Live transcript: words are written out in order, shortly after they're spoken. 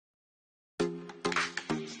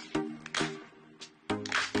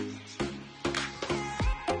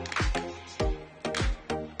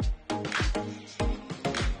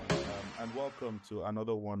welcome to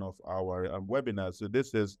another one of our webinars. So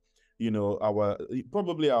this is, this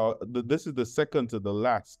is the second to the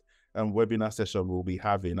last webinar session we'll be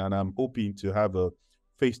having, and I'm hoping to have a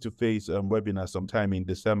face-to-face webinar sometime in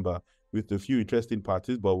December with a few interesting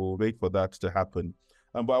parties, but we'll wait for that to happen.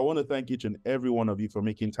 But I want to thank each and every one of you for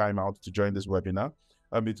making time out to join this webinar.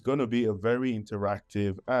 It's going to be a very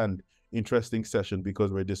interactive and interesting session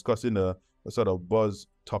because we're discussing a sort of buzz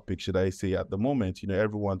topic, should I say, at the moment.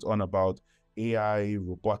 Everyone's on about AI,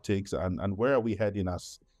 robotics, and where are we heading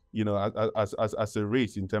as a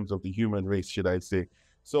race in terms of the human race, should I say.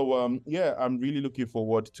 So yeah, I'm really looking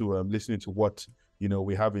forward to listening to what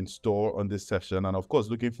we have in store on this session, and of course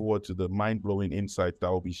looking forward to the mind-blowing insights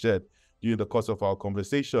that will be shared during the course of our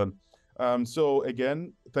conversation. So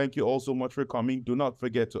again, thank you all so much for coming. Do not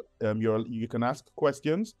forget to you can ask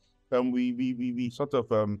questions. We sort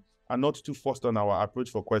of are not too forced on our approach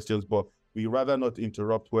for questions, but we rather not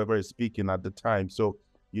interrupt whoever is speaking at the time. So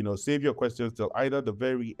save your questions till either the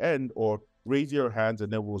very end or raise your hands,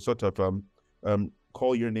 and then we'll sort of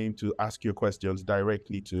call your name to ask your questions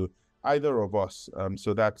directly to either of us.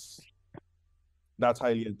 So that's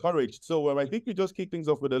highly encouraged. So I think we just kick things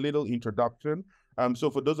off with a little introduction. So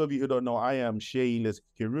for those of you who don't know, I am Sheyi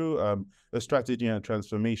Leskiru, a strategy and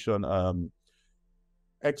transformation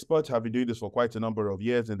expert. Have been doing this for quite a number of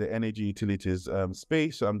years in the energy utilities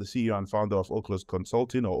space. I'm the CEO and founder of Oclas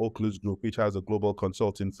Consulting, or Oclas Group, which has a global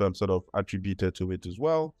consulting firm sort of attributed to it as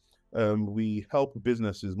well. We help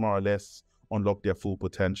businesses more or less unlock their full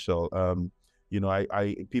potential.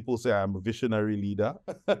 People say I'm a visionary leader,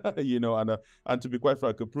 and to be quite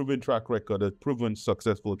frank, a proven track record, a proven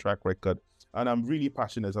successful track record. And I'm really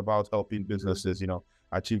passionate about helping businesses,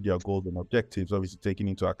 achieve their goals and objectives, obviously taking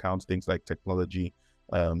into account things like technology,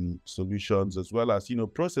 solutions, as well as,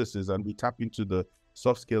 processes. And we tap into the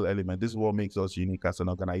soft skill element. This is what makes us unique as an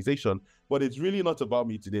organization. But it's really not about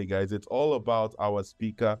me today, guys. It's all about our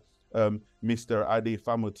speaker, Mr. Ade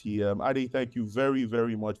Famoti. Ade, thank you very,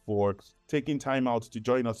 very much for taking time out to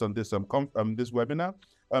join us on this this webinar.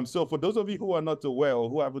 So for those of you who are not aware or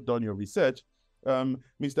who haven't done your research,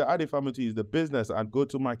 Mr. Ade Famoti is the business and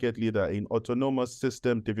go-to-market leader in autonomous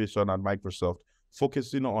system division at Microsoft,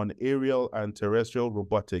 focusing on aerial and terrestrial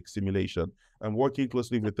robotics simulation and working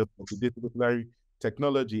closely with the multidisciplinary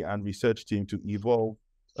technology and research team to evolve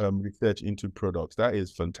research into products. That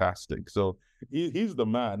is fantastic. So he's the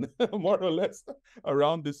man, more or less,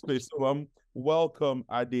 around this space. So welcome,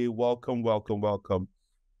 Ade. Welcome.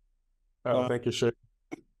 Thank you, Sheyi.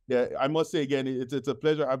 Yeah, I must say again, it's a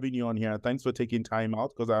pleasure having you on here. Thanks for taking time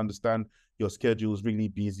out, because I understand your schedule is really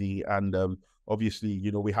busy, and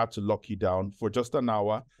obviously, we had to lock you down for just an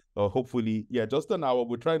hour. Hopefully, yeah, just an hour.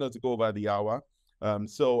 We'll try not to go over the hour.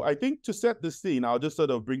 So I think to set the scene, I'll just sort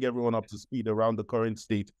of bring everyone up to speed around the current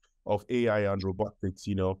state of AI and robotics.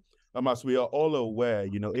 As we are all aware,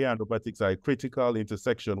 AI and robotics are a critical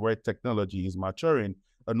intersection where technology is maturing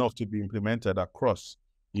enough to be implemented across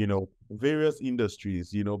various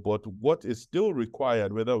industries, but what is still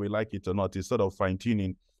required, whether we like it or not, is sort of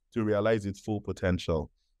fine-tuning to realize its full potential.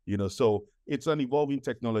 So it's an evolving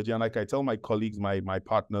technology, and like I tell my colleagues, my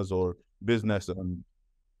partners, or business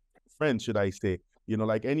friends, should I say,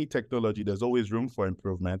 like any technology, there's always room for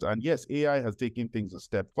improvement. And yes, AI has taken things a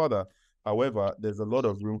step further. However, there's a lot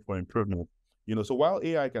of room for improvement. So while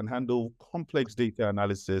AI can handle complex data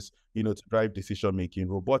analysis, to drive decision making,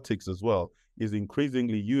 robotics as well is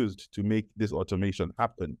increasingly used to make this automation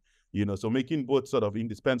happen. So making both sort of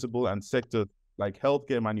indispensable and sectors like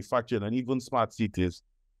healthcare, manufacturing, and even smart cities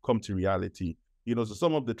come to reality. So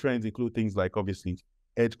some of the trends include things like, obviously,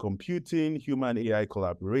 edge computing, human AI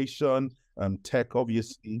collaboration, tech,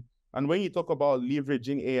 obviously. And when you talk about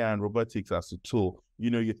leveraging AI and robotics as a tool,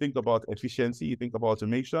 you think about efficiency, you think about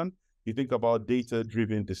automation, you think about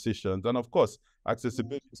data-driven decisions, and of course,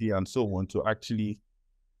 accessibility and so on, to actually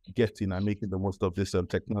getting and making the most of this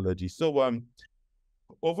technology. So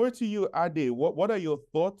over to you, Ade. What are your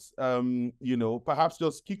thoughts? Perhaps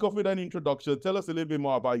just kick off with an introduction. Tell us a little bit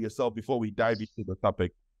more about yourself before we dive into the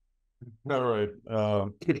topic. All right.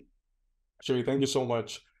 Sheyi, thank you so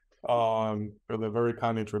much for the very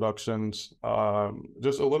kind introductions.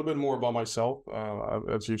 Just a little bit more about myself.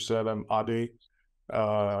 As you said, I'm Ade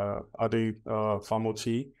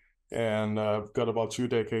Famoti, and I've got about 2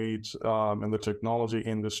 decades in the technology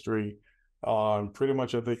industry, pretty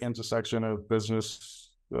much at the intersection of business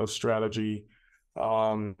strategy,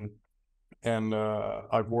 and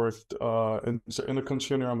I've worked in a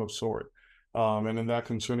continuum of sort. And in that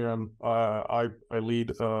continuum, I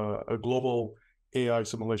lead a global AI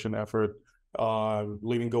simulation effort,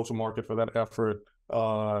 leading go-to-market for that effort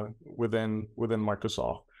within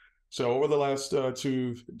Microsoft. So over the last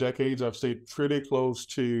 2 decades, I've stayed pretty close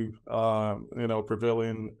to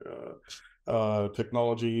prevailing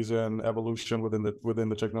technologies and evolution within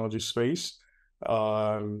the technology space.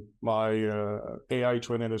 My AI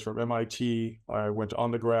training is from MIT. I went to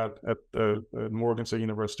undergrad at Morgan State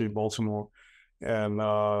University in Baltimore, and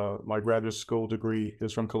my graduate school degree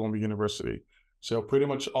is from Columbia University. So pretty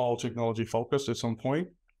much all technology focused at some point.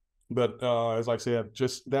 But as I said,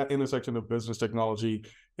 just that intersection of business technology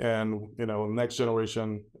and next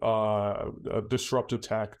generation disruptive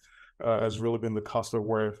tech has really been the cusp of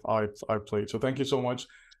where I've played. So thank you so much.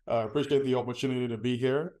 I appreciate the opportunity to be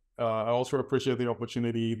here. I also appreciate the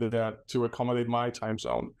opportunity that to accommodate my time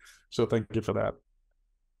zone. So thank you for that.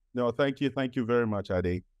 No, thank you very much,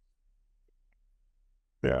 Ade.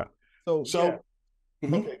 Yeah. So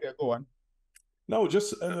yeah. Okay, yeah, go on. No,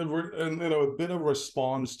 just a bit of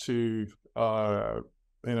response to the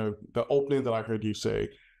opening that I heard you say.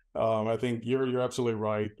 I think you're absolutely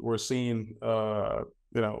right. We're seeing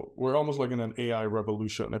we're almost like in an AI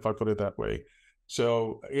revolution, if I put it that way.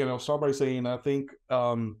 So start by saying I think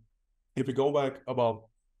if you go back about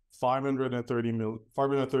 530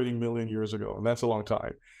 million years ago, and that's a long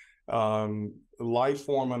time, life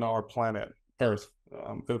form on our planet Earth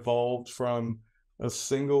evolved from a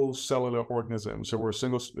single cellular organism. So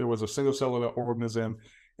it was a single cellular organism,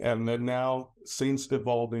 and then now since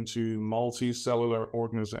evolved into multicellular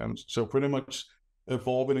organisms. So pretty much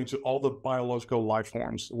evolving into all the biological life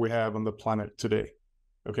forms we have on the planet today.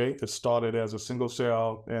 Okay, it started as a single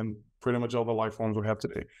cell and pretty much all the life forms we have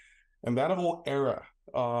today. And that whole era,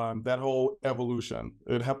 that whole evolution,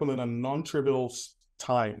 it happened in a non-trivial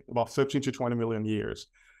time, about 15 to 20 million years.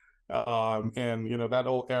 And that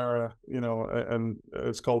whole era, and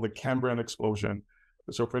it's called the Cambrian explosion.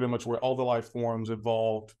 So pretty much where all the life forms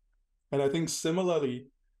evolved. And I think similarly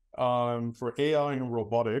for AI and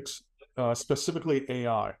robotics, specifically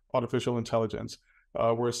AI, artificial intelligence,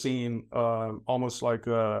 we're seeing almost like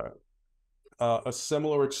a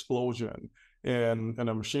similar explosion in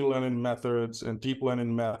machine learning methods and deep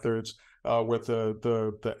learning methods, where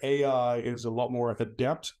the AI is a lot more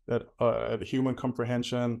adept at human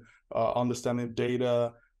comprehension, understanding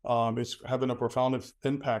data. It's having a profound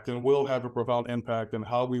impact and will have a profound impact in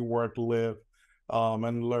how we work, live,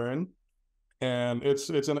 and learn. And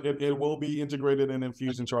it will be integrated and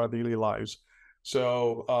infused into our daily lives.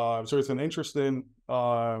 So it's an interesting,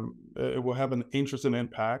 it will have an interesting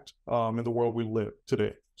impact in the world we live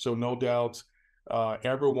today. So no doubt,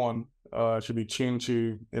 everyone should be tuned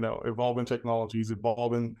to evolving technologies,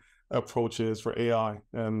 evolving approaches for AI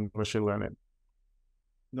and machine learning.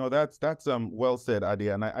 No, that's well said, Ade,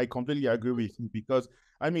 and I completely agree with you, because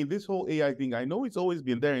I mean, this whole AI thing, I know it's always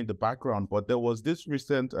been there in the background, but there was this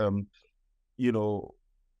recent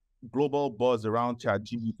global buzz around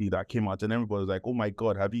ChatGPT that came out, and everybody was like, "Oh my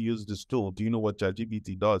God, have you used this tool? Do you know what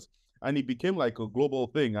ChatGPT does?" And it became like a global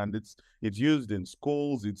thing, and it's used in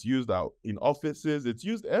schools, it's used out in offices, it's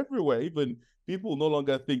used everywhere. Even people no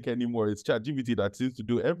longer think anymore it's ChatGPT that seems to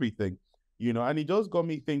do everything. And it just got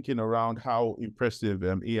me thinking around how impressive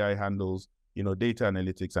AI handles, data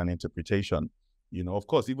analytics and interpretation. Of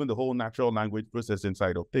course, even the whole natural language processing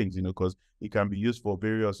side of things, because it can be used for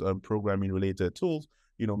various programming related tools,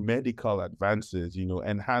 medical advances,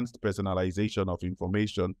 enhanced personalization of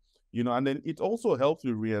information, and then it also helps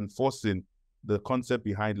with reinforcing the concept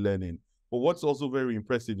behind learning. But what's also very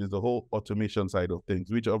impressive is the whole automation side of things,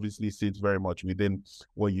 which obviously sits very much within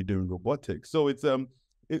what you do in robotics. So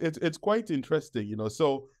it's quite interesting,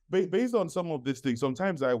 So based on some of these things,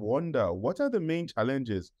 sometimes I wonder, what are the main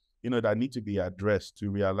challenges, that need to be addressed to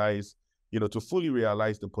realize, to fully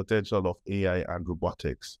realize the potential of AI and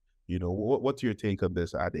robotics? What's your take on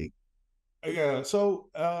this, Ade? Yeah, so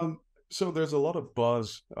there's a lot of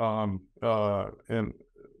buzz around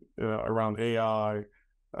AI,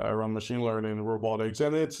 around machine learning, robotics,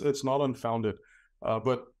 and it's not unfounded.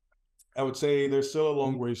 But I would say there's still a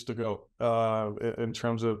long ways to go in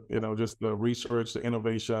terms of just the research, the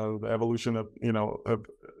innovation, the evolution of of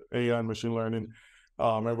AI and machine learning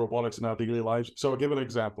and robotics in our daily lives. So I'll give an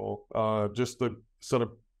example, just the sort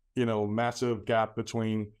of massive gap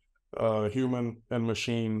between human and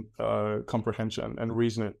machine comprehension and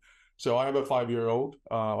reasoning. So I have a 5-year-old.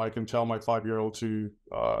 I can tell my 5-year-old to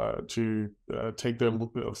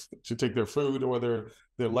take their food or their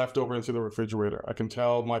leftover into the refrigerator. I can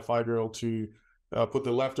tell my 5-year-old to put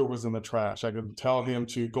the leftovers in the trash. I can tell him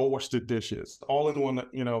to go wash the dishes, all in one.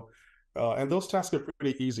 And those tasks are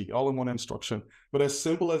pretty easy, all in one instruction. But as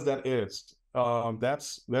simple as that is,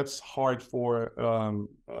 that's hard for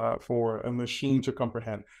a machine to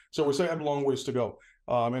comprehend. So we still have a long ways to go.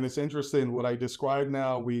 And it's interesting what I describe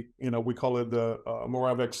now. We call it the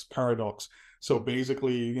Moravec's paradox. So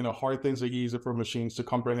basically, hard things are easy for machines to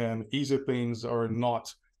comprehend. Easy things are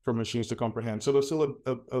not for machines to comprehend. So there's still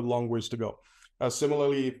a long ways to go.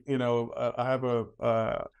 Similarly, I have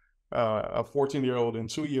a 14-year-old in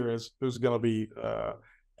 2 years who's going to be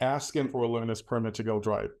asking for a learner's permit to go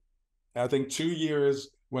drive. I think 2 years,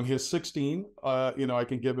 when he's 16, I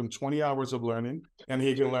can give him 20 hours of learning and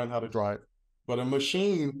he can learn how to drive. But a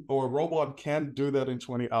machine or a robot can't do that in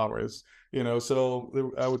 20 hours,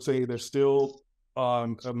 so I would say there's still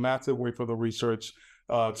a massive way for the research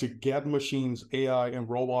to get machines, AI, and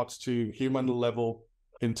robots to human level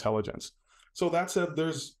intelligence. So that said,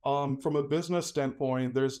 there's from a business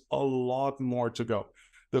standpoint, there's a lot more to go.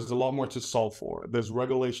 There's a lot more to solve for. There's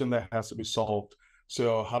regulation that has to be solved.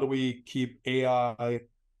 So how do we keep AI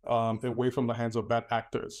away from the hands of bad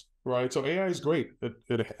actors, right? So AI is great.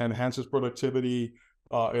 It enhances productivity.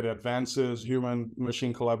 It advances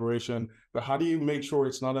human-machine collaboration. But how do you make sure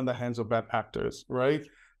it's not in the hands of bad actors, right?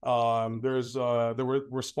 There's the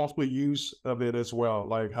responsible use of it as well.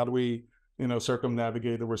 Like, how do we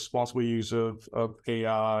circumnavigate the responsible use of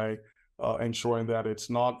AI, ensuring that it's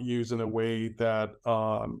not used in a way that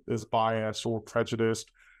is biased or prejudiced.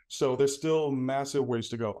 So there's still massive ways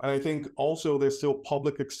to go. And I think also there's still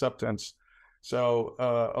public acceptance. So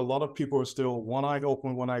a lot of people are still one eye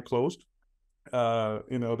open, one eye closed.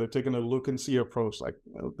 They're taking a look and see approach, like,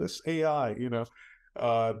 this AI, do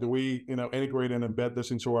we, integrate and embed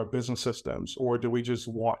this into our business systems, or do we just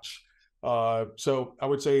watch? So I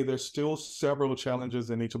would say there's still several challenges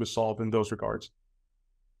that need to be solved in those regards.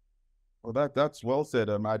 Well, that's well said,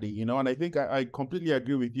 Adi. And I think I completely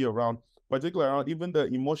agree with you particularly around even the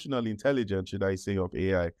emotional intelligence, should I say, of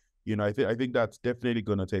AI. I think that's definitely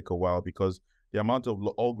going to take a while, because the amount of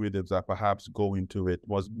algorithms that perhaps go into it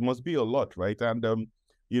must be a lot, right? And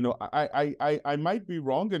I might be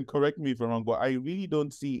wrong, and correct me if I'm wrong, but I really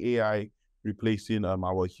don't see AI replacing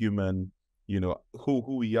our human,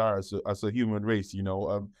 who we are as a human race.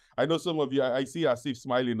 I know some of you, I see Asif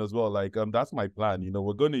smiling as well, like, that's my plan.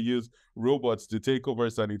 We're going to use robots to take over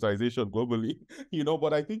sanitization globally,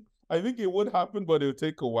 but I think it would happen, but it'll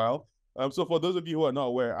take a while. So for those of you who are not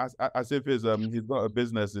aware, Asif is he's got a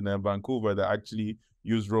business in Vancouver that actually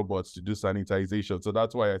use robots to do sanitization. So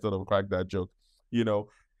that's why I sort of cracked that joke,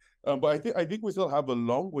 but I think we still have a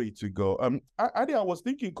long way to go. Adi, I was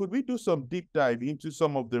thinking, could we do some deep dive into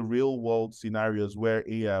some of the real world scenarios where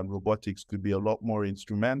AI and robotics could be a lot more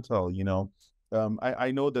instrumental?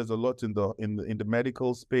 I know there's a lot in the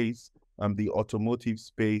medical space, the automotive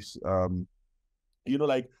space,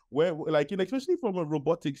 especially from a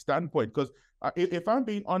robotic standpoint, because if I'm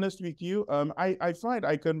being honest with you, I find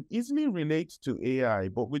I can easily relate to AI,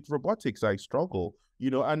 but with robotics, I struggle,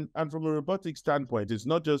 and from a robotic standpoint, it's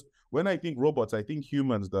not just when I think robots, I think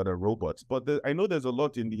humans that are robots, but I know there's a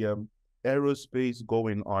lot in the aerospace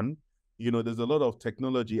going on. There's a lot of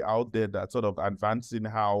technology out there that's sort of advancing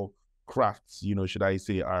how crafts, should I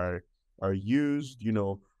say, are used.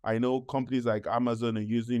 I know companies like Amazon are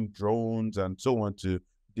using drones and so on to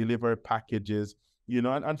deliver packages,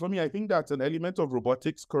 and for me, I think that's an element of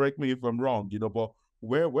robotics. Correct me if I'm wrong, but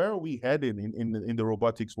where are we heading in the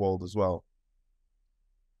robotics world as well?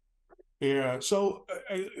 Yeah, so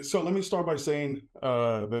let me start by saying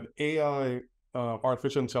that AI,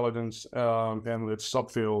 artificial intelligence, and its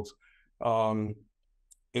subfields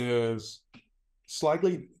is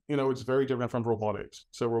slightly, it's very different from robotics.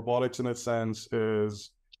 So robotics, in a sense,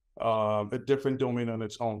 is a different domain on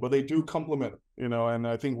its own, but they do complement, and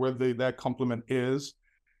I think where that complement is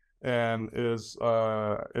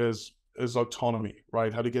autonomy,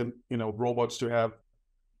 right? How to get, robots to have,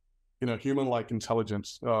 human-like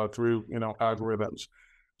intelligence through, algorithms.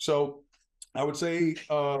 So I would say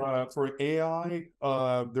for AI,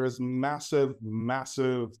 there's massive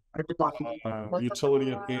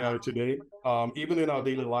utility of AI today, even in our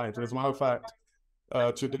daily lives. As a matter of fact,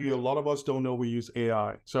 today, a lot of us don't know we use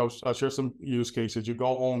AI. So I'll share some use cases. You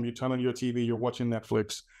go home, you turn on your TV, you're watching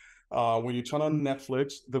Netflix. When you turn on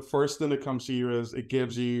Netflix, the first thing that comes to you is it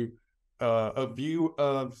gives you a view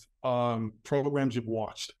of programs you've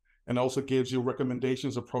watched, and also gives you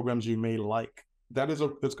recommendations of programs you may like.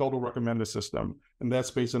 It's called a recommender system, and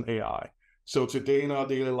that's based on AI. So today in our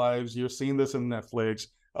daily lives, you're seeing this in Netflix.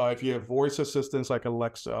 If you have voice assistants like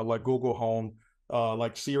Alexa, like Google Home,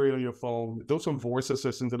 like Siri on your phone, those are voice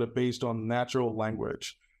assistants that are based on natural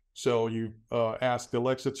language. So you ask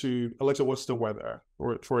Alexa, what's the weather?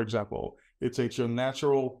 Or for example, it takes your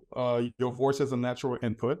voice as a natural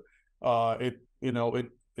input. It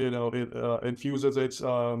infuses its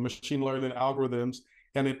machine learning algorithms,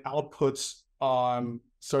 and it outputs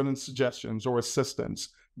certain suggestions or assistance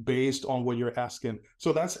based on what you're asking.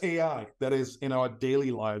 So that's AI that is in our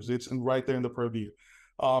daily lives. It's right there in the purview.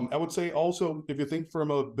 I would say also, if you think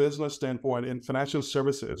from a business standpoint in financial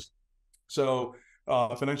services, so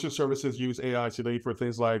financial services use AI today for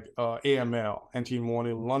things like AML,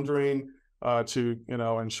 anti-money laundering, to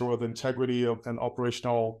ensure the integrity of and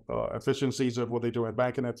operational efficiencies of what they do in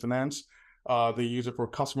banking and finance. They use it for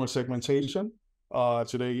customer segmentation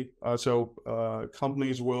today. So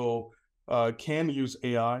companies can use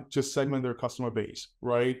AI to segment their customer base,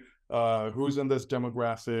 right? Who's in this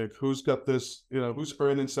demographic? Who's got this? Who's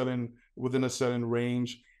earning within a certain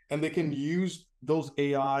range? And they can use those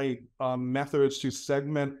AI methods to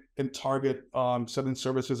segment and target certain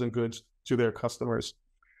services and goods to their customers.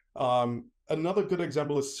 Another good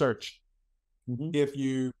example is search.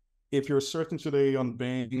 Mm-hmm. If you're searching today on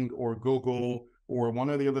Bing or Google or one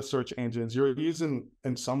of the other search engines, you're using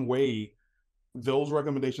in some way those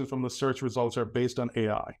recommendations from the search results are based on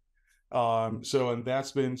AI. So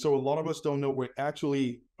a lot of us don't know we're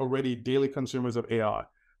actually already daily consumers of AI.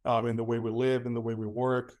 In the way we live, in the way we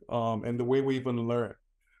work, and the way we even learn.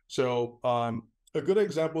 So a good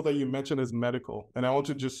example that you mentioned is medical, and I want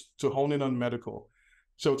to hone in on medical.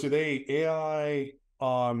 So today, AI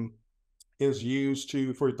is used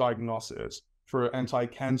for diagnosis, for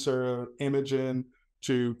anti-cancer imaging,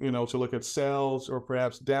 to look at cells, or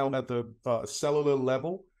perhaps down at the cellular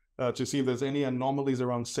level to see if there's any anomalies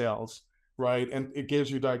around cells, right? And it gives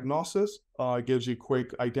you diagnosis, it gives you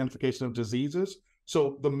quick identification of diseases.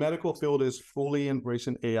 So the medical field is fully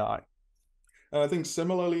embracing AI. And I think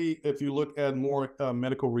similarly, if you look at more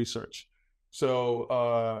medical research, so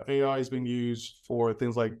AI is being used for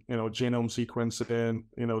things like, genome sequencing,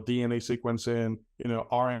 DNA sequencing,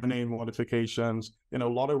 RNA modifications, a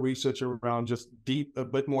lot of research around just a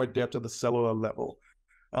bit more depth at the cellular level.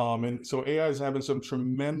 And so AI is having some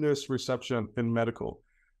tremendous reception in medical.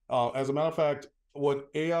 As a matter of fact, what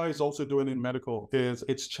AI is also doing in medical is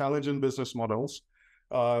it's challenging business models.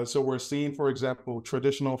 So we're seeing, for example,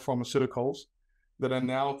 traditional pharmaceuticals that are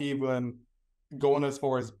now even going as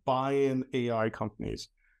far as buying AI companies.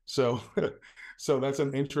 So, so that's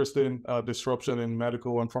an interesting disruption in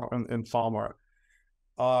medical and pharma.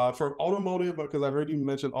 For automotive, because I've already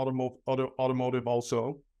mentioned automotive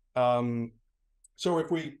also. So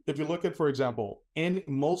if you look at, for example, in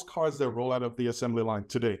most cars that roll out of the assembly line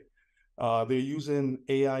today, they're using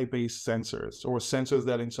AI-based sensors, or sensors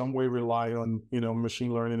that in some way rely on,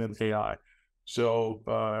 machine learning and AI.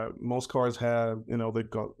 So most cars have, they've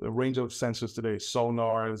got a range of sensors today,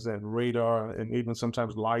 sonars and radar, and even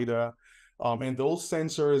sometimes LiDAR. And those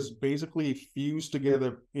sensors basically fuse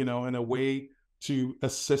together, in a way to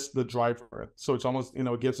assist the driver. So it's almost,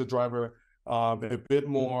 it gives the driver a bit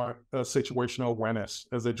more situational awareness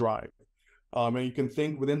as they drive. And you can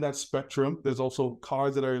think within that spectrum, there's also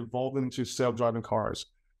cars that are evolving into self-driving cars.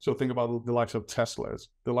 So think about the likes of Teslas,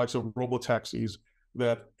 the likes of robotaxis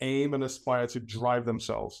that aim and aspire to drive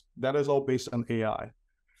themselves. That is all based on AI.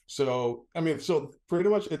 So, so pretty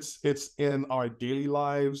much it's in our daily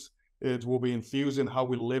lives. It will be infused in how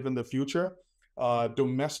we live in the future.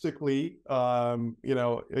 Domestically,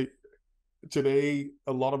 today,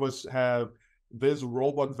 a lot of us have these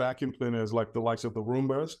robot vacuum cleaners like the likes of the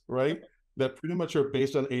Roombas, right? That pretty much are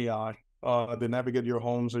based on AI. They navigate your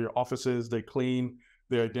homes or your offices, they clean,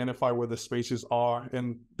 they identify where the spaces are,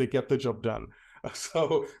 and they get the job done.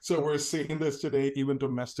 So we're seeing this today, even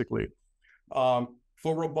domestically. For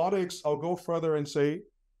robotics, I'll go further and say,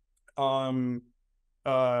 what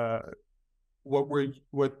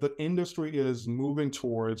the industry is moving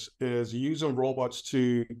towards is using robots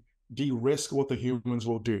to de-risk what the humans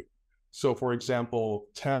will do. So, for example,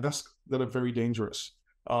 tasks that are very dangerous,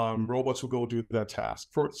 robots will go do that task.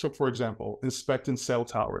 For example, inspecting cell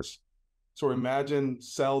towers. So imagine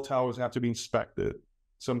cell towers have to be inspected.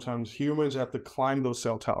 Sometimes humans have to climb those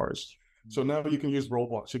cell towers. So now you can use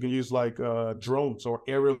robots. You can use like drones or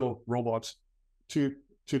aerial robots to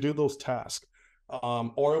do those tasks.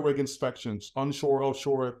 Oil rig inspections, onshore,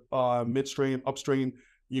 offshore, midstream, upstream.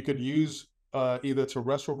 You could use either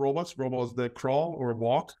terrestrial robots that crawl or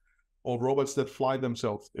walk, or robots that fly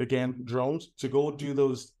themselves. Again, drones to go do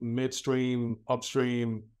those midstream,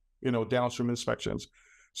 upstream, downstream inspections.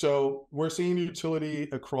 So we're seeing utility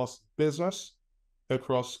across business,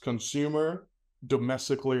 across consumer,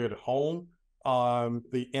 domestically at home.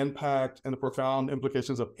 The impact and the profound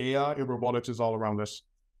implications of AI and robotics is all around us.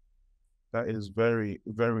 That is very,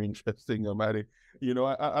 very interesting, Amadi.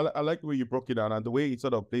 I like the way you broke it down, and the way it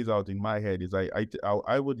sort of plays out in my head is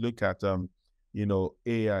I would look at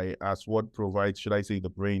AI as what provides, should I say, the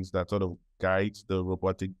brains that sort of guides the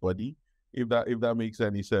robotic body, if that makes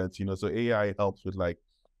any sense, so AI helps with like,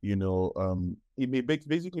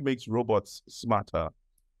 basically makes robots smarter,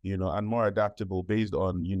 and more adaptable based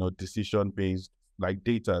on, decision based like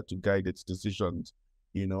data to guide its decisions,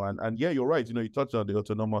 and yeah, you're right. You touched on the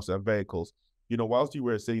autonomous vehicles. Whilst you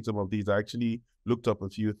were saying some of these, I actually looked up a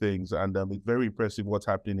few things, and it's very impressive what's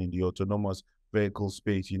happening in the autonomous vehicle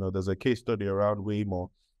space. There's a case study around Waymo,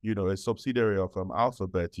 a subsidiary of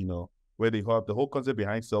Alphabet, where they have the whole concept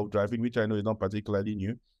behind self-driving, which I know is not particularly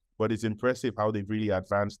new, but it's impressive how they've really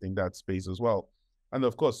advanced in that space as well. And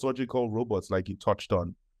of course, surgical robots, like you touched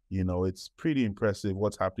on, it's pretty impressive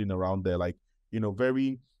what's happening around there. Like,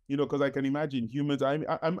 very, because I can imagine humans. I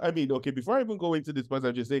mean, okay, before I even go into this point,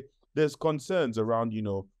 I just say there's concerns around,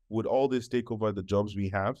 would all this take over the jobs we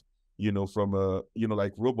have, from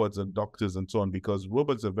like robots and doctors and so on, because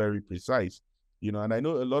robots are very precise, and I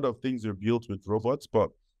know a lot of things are built with robots,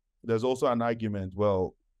 but there's also an argument,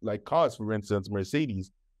 well, like cars, for instance,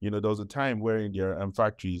 Mercedes, there was a time where in their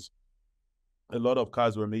factories, a lot of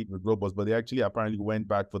cars were made with robots, but they actually apparently went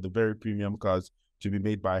back for the very premium cars to be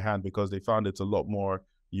made by hand because they found it's a lot more,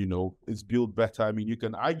 it's built better. I mean, you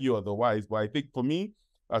can argue otherwise, but I think for me,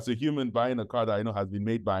 as a human buying a car that I know has been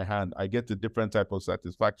made by hand, I get a different type of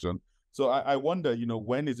satisfaction. So I wonder,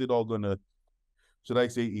 when is it all going to, should I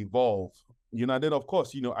say, evolve? And then of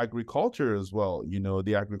course, agriculture as well,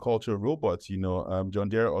 the agriculture robots, John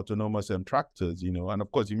Deere autonomous tractors, and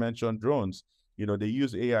of course you mentioned drones, they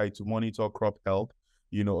use AI to monitor crop health,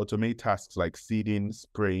 automate tasks like seeding,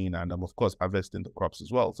 spraying, and of course harvesting the crops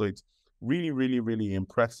as well. So it's really, really, really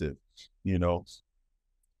impressive,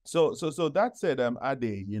 So that said,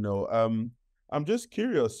 Ade, I'm just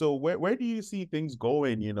curious. So where do you see things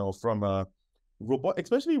going, from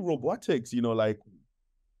especially robotics, like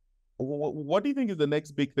what do you think is the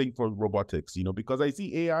next big thing for robotics? Because I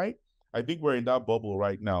see AI, I think we're in that bubble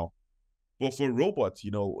right now. But for robots,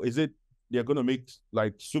 is it they're going to make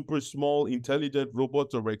like super small, intelligent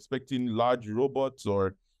robots, or we're expecting large robots,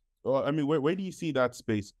 or I mean, where do you see that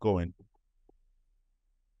space going?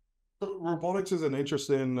 Robotics is an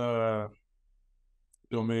interesting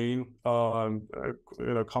domain,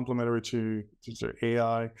 complementary to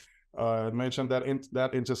AI. I mentioned that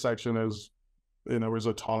that intersection is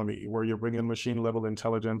autonomy, where you're bringing machine level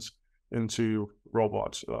intelligence into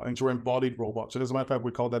robots, into embodied robots. And as a matter of fact,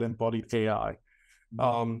 we call that embodied AI.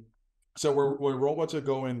 So where robots are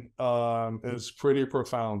going is pretty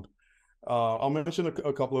profound. I'll mention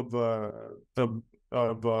a couple of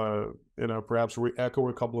perhaps re-echo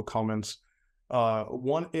a couple of comments.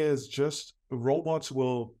 One is just robots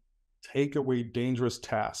will take away dangerous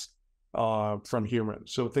tasks from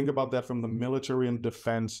humans. So think about that from the military and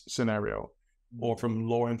defense scenario, or from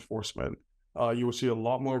law enforcement. You will see a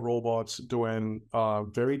lot more robots doing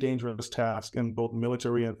very dangerous tasks in both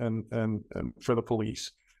military and for the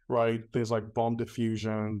police, right? Things like bomb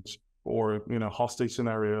diffusions, or hostage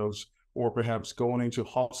scenarios, or perhaps going into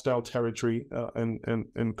hostile territory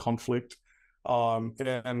in conflict,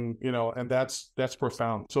 and that's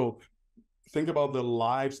profound. So think about the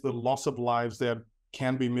loss of lives that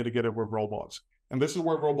can be mitigated with robots, and this is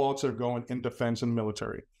where robots are going in defense and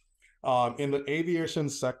military. In the aviation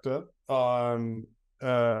sector,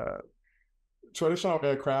 traditional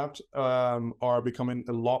aircraft are becoming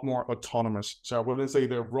a lot more autonomous. So I wouldn't say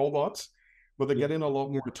they're robots, but they're getting a lot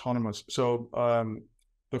more autonomous. So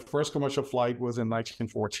the first commercial flight was in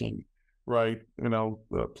 1914, right?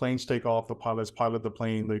 The planes take off, the pilots pilot the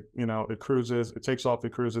plane, it cruises, it takes off,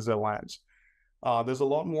 it cruises, it lands. There's a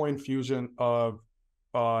lot more infusion of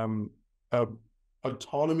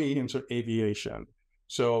autonomy into aviation.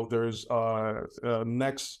 So there's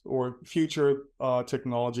next or future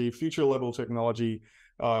technology, future level technology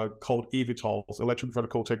called eVTOLs, electric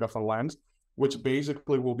vertical takeoff and land, which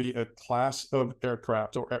basically will be a class of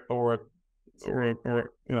aircraft or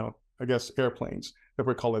I guess airplanes, if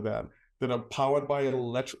we call it that are powered by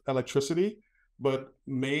electricity, but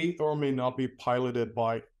may or may not be piloted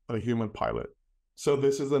by a human pilot. So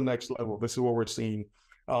this is the next level. This is what we're seeing.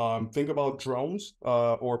 Think about drones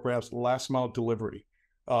or perhaps last mile delivery.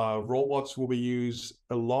 Robots will be used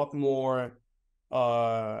a lot more.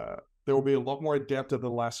 There will be a lot more adept at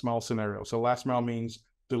the last mile scenario. So last mile means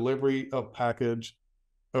delivery of package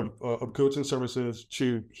of goods and services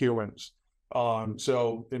to humans.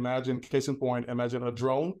 So imagine, case in point, imagine a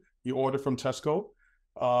drone you order from Tesco.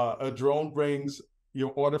 A drone brings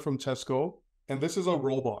your order from Tesco, and this is a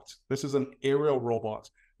robot. This is an aerial robot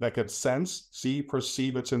that can sense, see,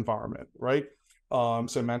 perceive its environment, right?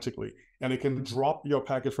 Semantically. And it can drop your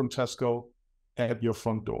package from Tesco at your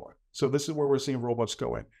front door. So this is where we're seeing robots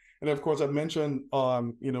going. And of course, I mentioned,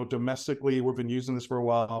 domestically, we've been using this for a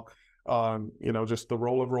while. just the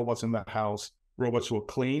role of robots in that house. Robots will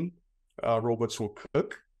clean, robots will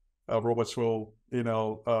cook, robots will,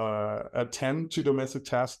 attend to domestic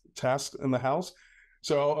tasks in the house.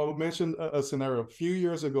 So I'll mention a scenario. A few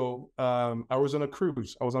years ago, I was on a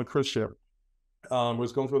cruise. I was on a cruise ship.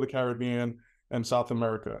 Was going through the Caribbean and South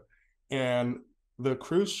America, and the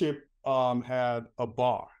cruise ship had a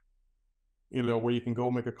bar, where you can go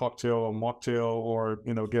make a cocktail, a mocktail, or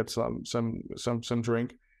get some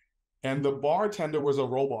drink. And the bartender was a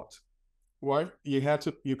robot, right?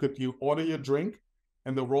 You order your drink,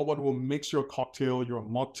 and the robot will mix your cocktail, your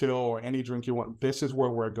mocktail, or any drink you want. This is where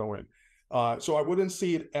we're going. So I wouldn't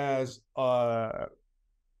see it as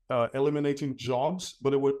eliminating jobs,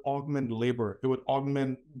 but it would augment labor. It would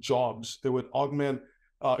augment jobs. It would augment.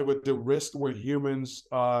 It would de-risk where humans,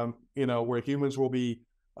 where humans will be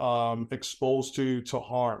exposed to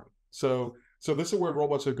harm. So this is where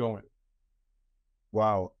robots are going.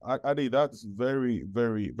 Wow, Adi, that's very,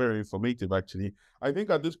 very, very informative. Actually, I think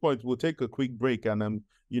at this point we'll take a quick break and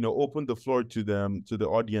open the floor to the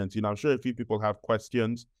audience. I'm sure a few people have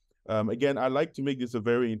questions. Again, I like to make this a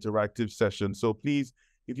very interactive session. So please,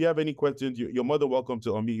 if you have any questions, you're more than welcome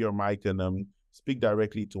to unmute your mic and speak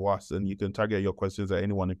directly to us, and you can target your questions at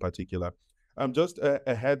anyone in particular. Just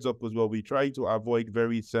a heads up as well, we try to avoid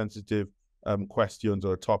very sensitive questions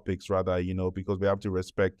or topics rather, because we have to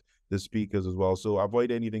respect the speakers as well. So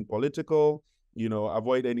avoid anything political,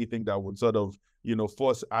 avoid anything that would sort of,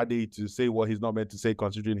 force Adi to say what he's not meant to say,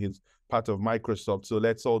 considering he's part of Microsoft. So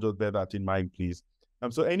let's all just bear that in mind, please.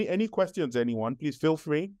 So any questions, anyone, please feel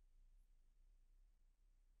free.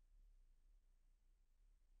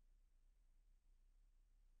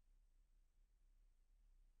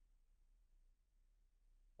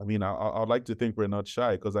 I mean, I'd like to think we're not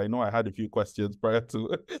shy, because I know I had a few questions prior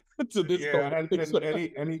to this. Yeah, and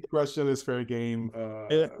any question is fair game.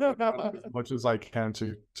 As much as I can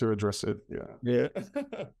to address it. Yeah.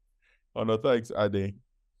 Oh no, thanks, Ade.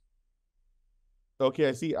 Okay,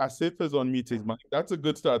 I see Asif is on meeting. That's a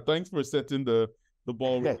good start. Thanks for setting the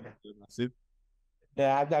ball. Asif.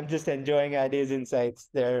 Yeah, I'm just enjoying Ade's insights.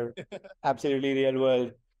 They're absolutely real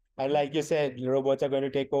world. And like you said, robots are going to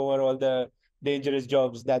take over all the dangerous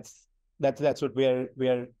jobs. That's what we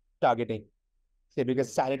are targeting. See,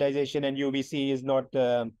 because sanitization and UVC is not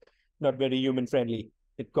very human friendly.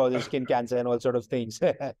 It causes skin cancer and all sort of things.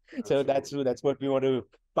 So that's what we want to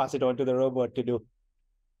pass it on to the robot to do.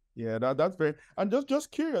 Yeah, that's very. And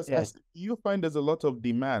just curious, Yes. you find there's a lot of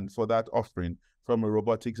demand for that offering from a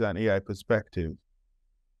robotics and AI perspective?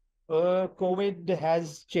 COVID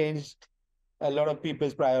has changed a lot of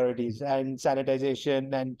people's priorities, and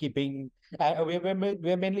sanitization and keeping.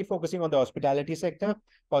 We're mainly focusing on the hospitality sector,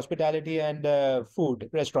 hospitality and food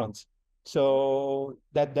restaurants. So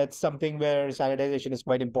that's something where sanitization is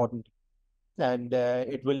quite important, and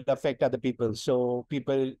it will affect other people. So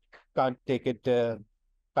people can't take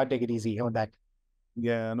it easy on that.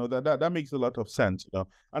 Yeah, no, that makes a lot of sense,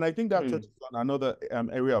 And I think that touches on another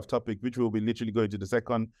area of topic, which will be literally going to the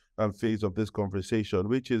second phase of this conversation,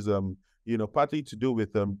 which is partly to do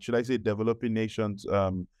with should I say developing nations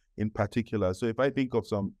in particular. So if I think of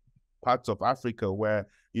some parts of Africa where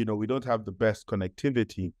we don't have the best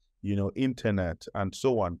connectivity, internet and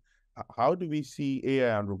so on, how do we see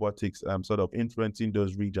AI and robotics sort of influencing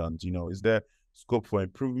those regions? Is there scope for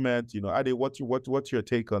improvement? Ade, what's your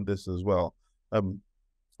take on this as well?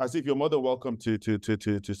 As if you're more than welcome to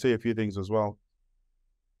say a few things as well.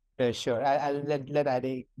 Sure. I'll let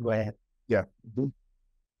Ade go ahead. Yeah.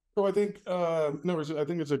 So I think I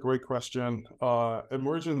think it's a great question.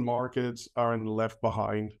 Emerging markets aren't left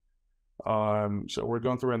behind. So we're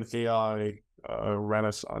going through an AI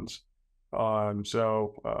renaissance.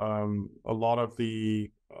 So a lot of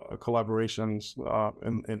the collaborations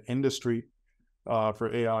in industry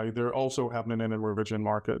for AI, they're also happening in emerging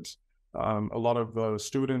markets. A lot of the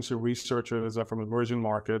students and researchers are from emerging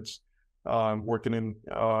markets, working in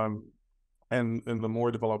the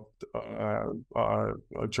more developed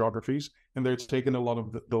geographies, and they're taking a lot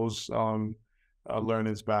of those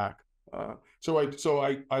learnings back. So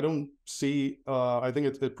I don't see. I think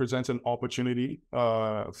it presents an opportunity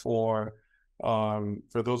for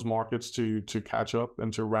those markets to catch up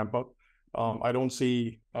and to ramp up. I don't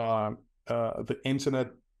see the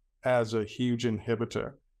internet as a huge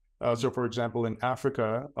inhibitor. So, for example, in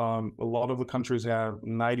Africa, a lot of the countries have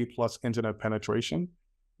 90+ internet penetration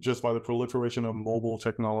just by the proliferation of mobile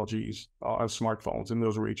technologies and smartphones in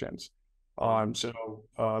those regions. So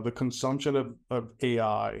the consumption of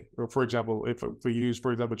AI, or for example, if we use,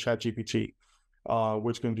 for example, ChatGPT,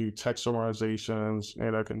 which can do text summarizations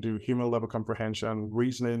and it can do human level comprehension,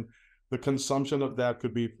 reasoning, the consumption of that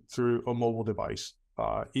could be through a mobile device,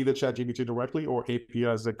 either ChatGPT directly or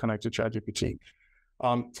APIs that connect to ChatGPT.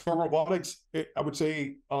 For robotics, I would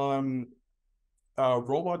say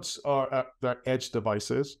robots are at their edge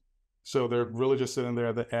devices. So they're really just sitting there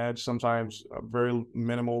at the edge, sometimes very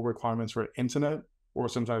minimal requirements for internet, or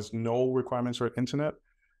sometimes no requirements for internet.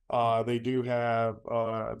 They do have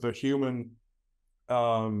the human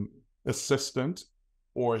assistant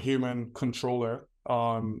or human controller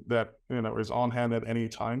that is on hand at any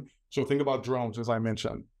time. So think about drones, as I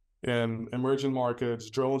mentioned. In emerging markets,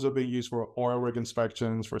 drones are being used for oil rig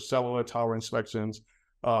inspections, for cellular tower inspections,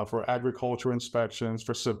 for agriculture inspections,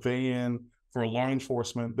 for surveying, for law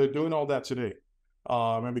enforcement. They're doing all that today.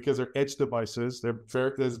 And because they're edge devices,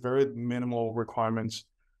 there's very minimal requirements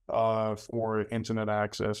for internet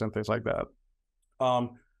access and things like that.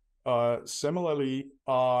 Similarly,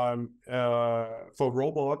 for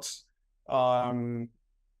robots,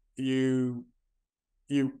 you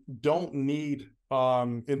don't need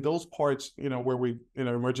in those parts, where we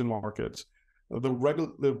emerging markets, the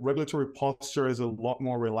regulatory posture is a lot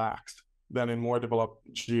more relaxed than in more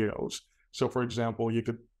developed geos. So, for example, you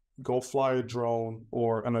could go fly a drone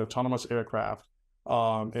or an autonomous aircraft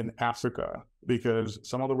in Africa because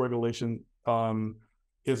some of the regulation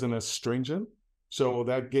isn't as stringent. So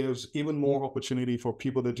that gives even more opportunity for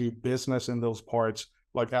people to do business in those parts,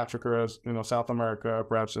 like Africa, South America,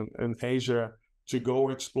 perhaps in Asia, to go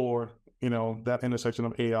explore, that intersection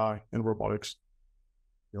of AI and robotics.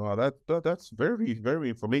 Well, that's very, very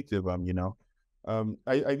informative. I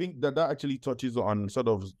think that actually touches on sort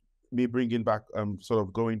of me bringing back, sort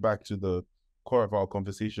of going back to the core of our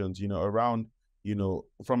conversations, around,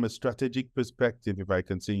 from a strategic perspective, if I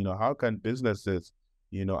can say, how can businesses,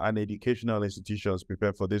 and educational institutions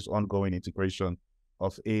prepare for this ongoing integration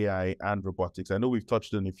of AI and robotics? I know we've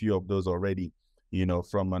touched on a few of those already,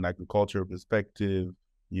 from an agricultural perspective,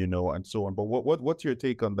 and so on. But what's your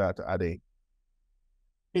take on that, Ade?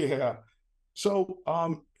 Yeah. So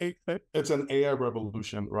it's an AI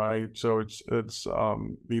revolution, right? So it's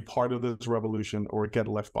be part of this revolution or get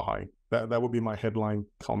left behind. That would be my headline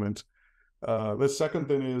comment. The second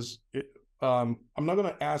thing is, I'm not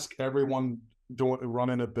going to ask everyone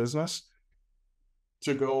running a business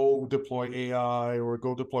to go deploy AI or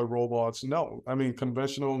go deploy robots. No, I mean,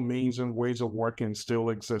 conventional means and ways of working still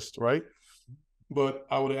exist, right? But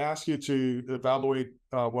I would ask you to evaluate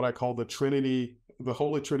what I call the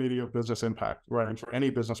holy trinity of business impact, right? For any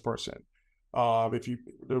business person,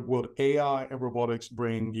 would AI and robotics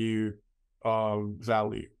bring you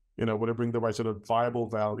value? Would it bring the right sort of valuable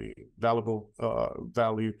value,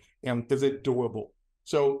 and is it doable?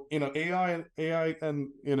 So, AI and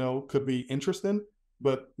could be interesting,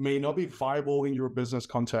 but may not be viable in your business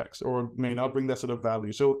context, or may not bring that sort of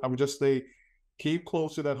value. So I would just say, keep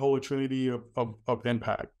close to that holy trinity of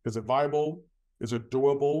impact. Is it viable? Is it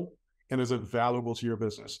doable? And is it valuable to your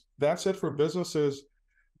business? That's it for businesses.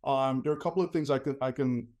 There are a couple of things I could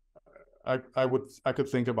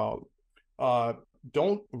think about.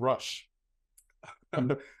 Don't rush.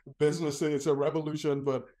 Businesses, it's a revolution,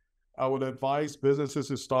 but I would advise businesses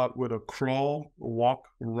to start with a crawl, walk,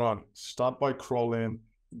 run. Start by crawling,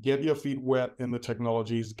 get your feet wet in the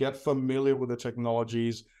technologies, get familiar with the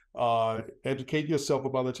technologies, educate yourself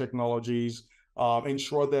about the technologies,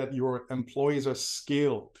 ensure that your employees are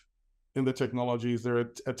skilled in the technologies. They're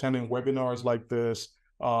attending webinars like this.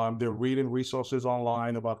 They're reading resources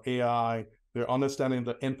online about AI. They're understanding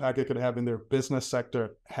the impact it could have in their business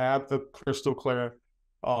sector. Have a crystal clear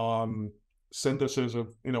synthesis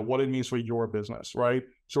of what it means for your business, right?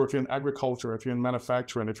 So if you're in agriculture, if you're in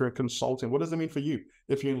manufacturing, if you're in consulting, what does it mean for you?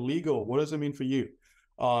 If you're in legal, what does it mean for you?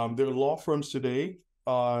 There are law firms today,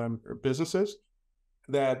 businesses,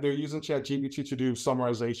 that they're using ChatGPT to do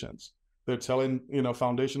summarizations. They're telling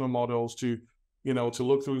foundational models to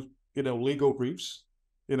look through legal briefs,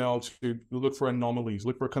 to look for anomalies,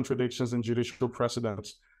 look for contradictions in judicial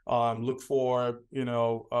precedents, look for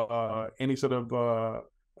any sort of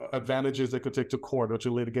advantages they could take to court or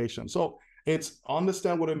to litigation. So it's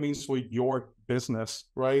understand what it means for your business,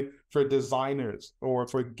 right? For designers or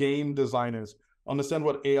for game designers, understand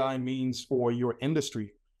what AI means for your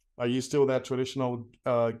industry. Are you still that traditional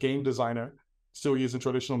game designer, still using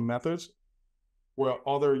traditional methods,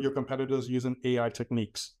 where your competitors using AI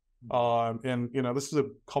techniques? And this is a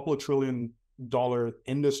couple of $1 trillion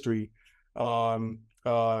industry,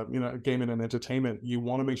 gaming and entertainment. You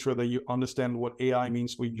want to make sure that you understand what AI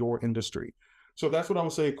means for your industry. So that's what I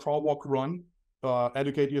would say: crawl, walk, run.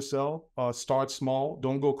 Educate yourself. Start small.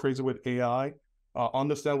 Don't go crazy with AI.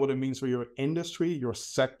 Understand what it means for your industry, your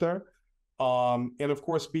sector. And of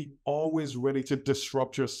course, be always ready to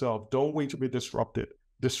disrupt yourself. Don't wait to be disrupted.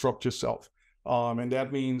 Disrupt yourself. And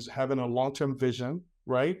that means having a long-term vision,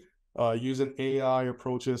 right? Using AI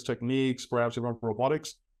approaches, techniques, perhaps even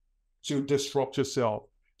robotics, to disrupt yourself,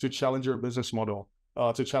 to challenge your business model,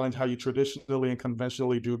 to challenge how you traditionally and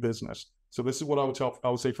conventionally do business. So this is what I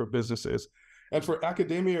would say for businesses. And for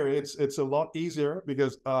academia, it's a lot easier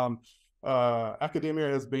because academia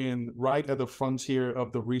has been right at the frontier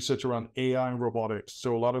of the research around AI and robotics.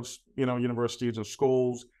 So a lot of universities and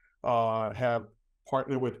schools have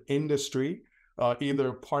partnered with industry,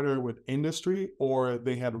 either partner with industry or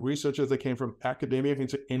they had researchers that came from academia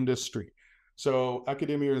into industry. So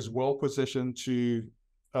academia is well positioned to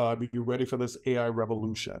be ready for this AI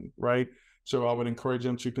revolution, right? So I would encourage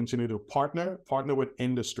them to continue to partner with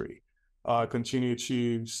industry, continue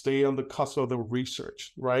to stay on the cusp of the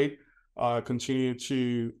research, right? Continue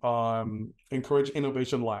to encourage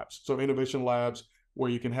innovation labs. So innovation labs where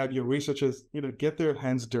you can have your researchers, get their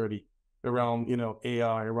hands dirty around,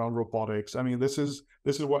 AI, around robotics. I mean, this is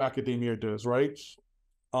what academia does, right?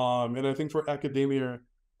 And I think for academia,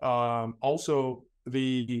 also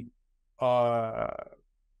the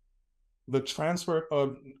transfer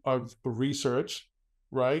of research,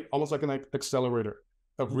 right? Almost like an accelerator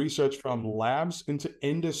of research from labs into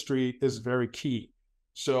industry is very key.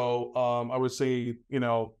 So I would say,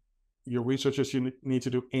 your researchers, you need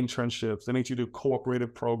to do internships. They need to do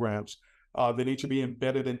cooperative programs. They need to be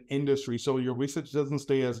embedded in industry. So your research doesn't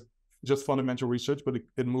stay as just fundamental research, but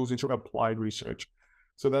it moves into applied research.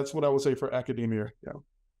 So that's what I would say for academia. Yeah.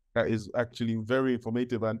 That is actually very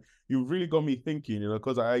informative. And you really got me thinking,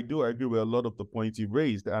 because I do agree with a lot of the points you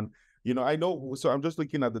raised. And, I know, so I'm just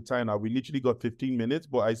looking at the time now. We literally got 15 minutes,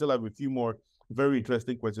 but I still have a few more very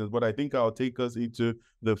interesting questions, but I think I'll take us into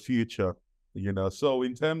the future, So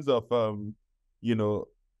in terms of,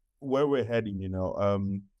 where we're heading,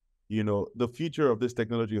 the future of this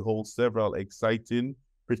technology holds several exciting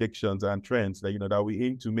predictions and trends that, that we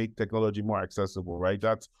aim to make technology more accessible, right?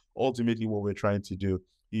 That's ultimately what we're trying to do.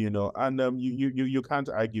 And you can't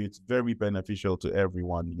argue it's very beneficial to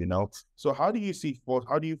everyone, So how do you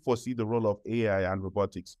foresee the role of AI and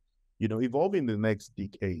robotics, evolving in the next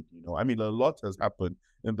decade? I mean, a lot has happened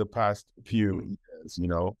in the past few years,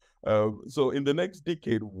 So in the next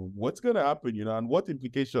decade, what's going to happen, and what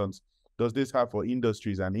implications does this have for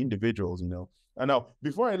industries and individuals, And now,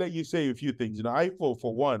 before I let you say a few things, I,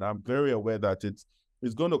 for one, I'm very aware that it's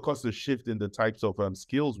going to cause a shift in the types of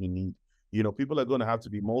skills we need. People are going to have to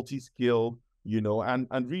be multi-skilled,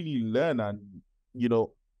 and really learn and,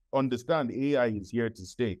 understand AI is here to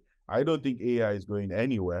stay. I don't think AI is going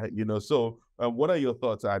anywhere, So what are your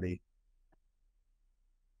thoughts, Ade?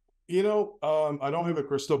 I don't have a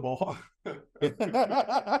crystal ball.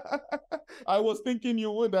 I was thinking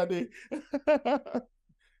you would, Ade.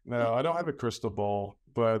 No, I don't have a crystal ball,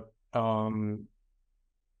 but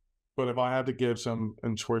if I had to give some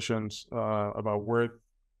intuitions about where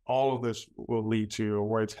all of this will lead to or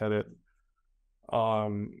where it's headed,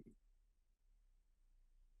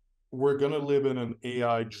 we're going to live in an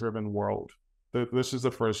AI-driven world. This is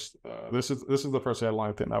the first. This is the first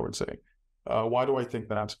headline thing I would say. Why do I think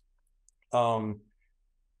that? AI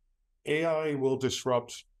will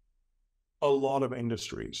disrupt a lot of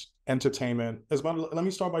industries, entertainment. Let me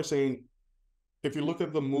start by saying, if you look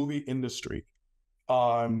at the movie industry,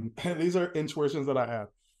 these are intuitions that I have.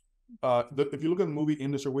 If you look at the movie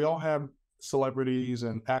industry, we all have celebrities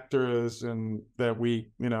and actors and that we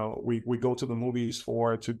go to the movies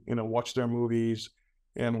for to, watch their movies,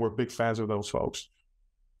 and we're big fans of those folks.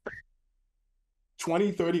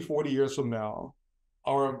 20, 30, 40 years from now,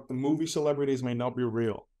 our movie celebrities may not be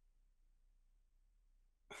real.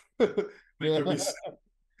 They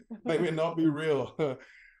may not be real.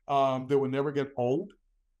 They will never get old.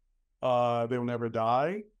 They will never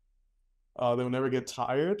die. They will never get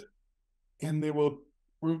tired. And you will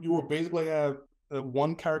basically have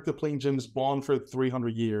one character playing James Bond for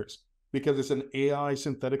 300 years because it's an AI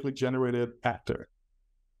synthetically generated actor.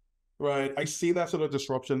 Right? I see that sort of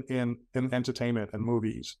disruption in entertainment and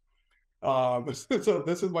movies. So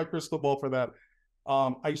this is my crystal ball for that.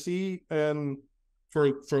 I see for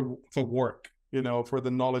work, for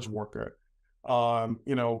the knowledge worker. Some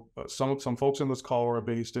folks in this call are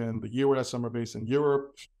based in the US, some are based in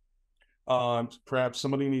Europe. Perhaps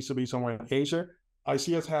somebody needs to be somewhere in Asia. I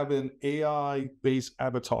see us having AI-based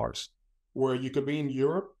avatars where you could be in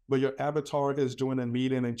Europe, but your avatar is doing a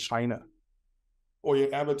meeting in China. Or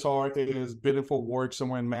your avatar is bidding for work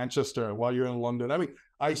somewhere in Manchester while you're in London. I mean,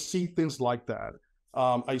 I see things like that.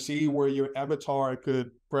 I see where your avatar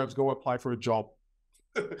could perhaps go apply for a job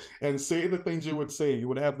and say the things you would say. You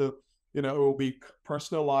would have the it will be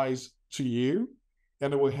personalized to you,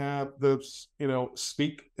 and it will have this,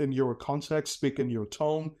 speak in your context, speak in your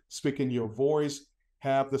tone, speak in your voice,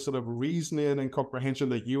 have the sort of reasoning and comprehension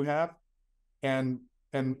that you have, and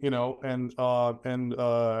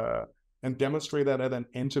demonstrate that at an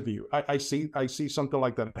interview. I see something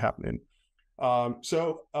like that happening.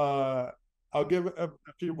 So I'll give a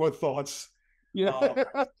few more thoughts. Yeah.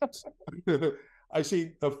 I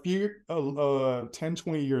see a few 10,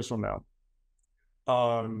 20 years from now.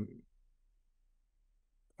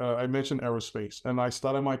 I mentioned aerospace, and I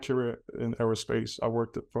started my career in aerospace. I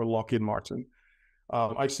worked for Lockheed Martin.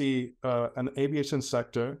 I see an aviation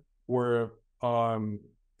sector where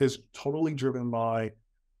is totally driven by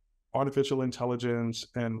artificial intelligence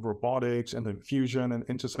and robotics and the fusion and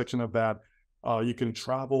intersection of that. You can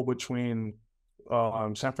travel between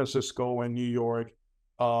San Francisco and New York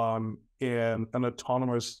in an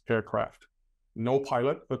autonomous aircraft. No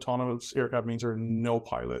pilot. Autonomous aircraft means there's no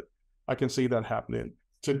pilot. I can see that happening.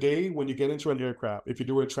 Today, when you get into an aircraft, if you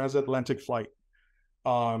do a transatlantic flight,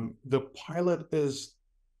 the pilot is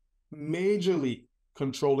majorly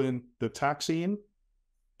controlling the taxiing,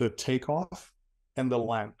 the takeoff, and the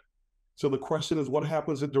land. So the question is, what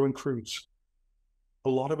happens during cruise? A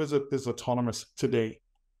lot of it is autonomous today.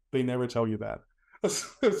 They never tell you that.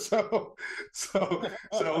 So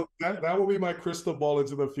that will be my crystal ball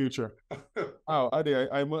into the future. Wow, Adi,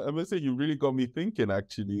 I must say you really got me thinking,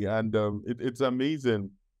 actually, and it's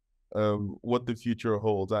amazing what the future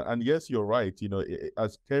holds. And yes, you're right.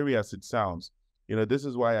 As scary as it sounds, this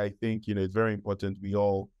is why I think it's very important we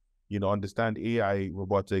all understand AI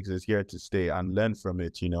robotics is here to stay and learn from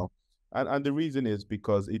it. And the reason is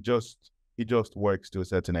because it just works to a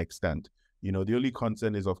certain extent. The only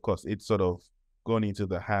concern is, of course, it's sort of gone into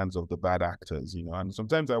the hands of the bad actors. And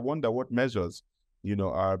sometimes I wonder what measures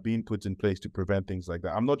are being put in place to prevent things like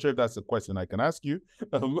that. I'm not sure if that's a question I can ask you,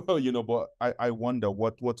 but I wonder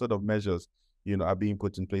what sort of measures are being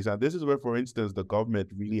put in place. And this is where, for instance, the government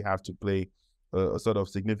really have to play a sort of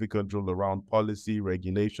significant role around policy,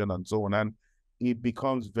 regulation, and so on. And it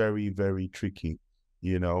becomes very, very tricky.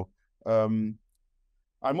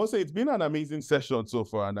 I must say it's been an amazing session so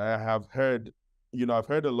far, and I have heard, I've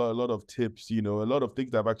heard a lot of tips, a lot of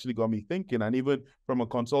things that have actually got me thinking. And even from a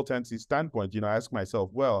consultancy standpoint, I ask myself,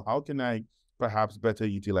 well, how can I perhaps better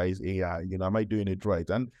utilize AI? Am I doing it right?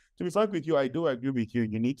 And to be frank with you, I do agree with you.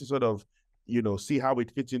 You need to sort of, see how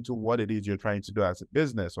it fits into what it is you're trying to do as a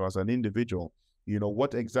business or as an individual.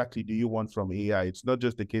 What exactly do you want from AI? It's not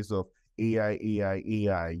just a case of AI.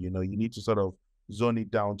 You need to sort of zone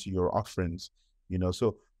it down to your offerings.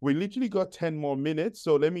 So we literally got 10 more minutes.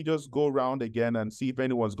 So let me just go around again and see if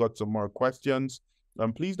anyone's got some more questions.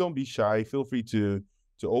 Please don't be shy. Feel free to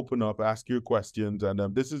open up, ask your questions.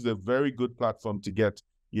 And this is a very good platform to get,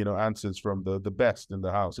 answers from the best in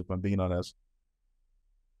the house, if I'm being honest.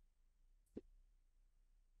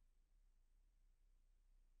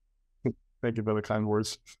 Thank you for the kind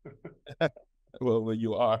words. Well,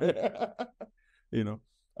 you are,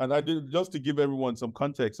 And I did, just to give everyone some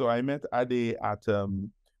context. So I met Ade at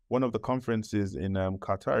one of the conferences in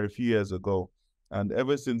Qatar a few years ago, and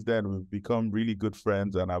ever since then we've become really good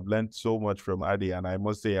friends. And I've learned so much from Ade, and I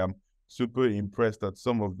must say I'm super impressed at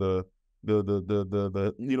some of the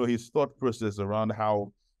his thought process around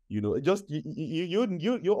how just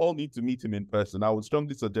you all need to meet him in person. I would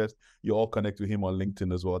strongly suggest you all connect with him on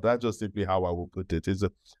LinkedIn as well. That's just simply how I will put it. He's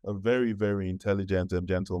a very, very intelligent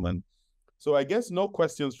gentleman. So I guess no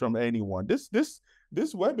questions from anyone. This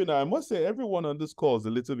webinar, I must say, everyone on this call is a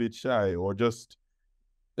little bit shy or just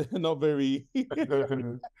not very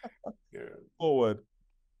forward.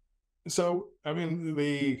 So, I mean,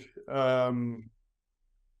 the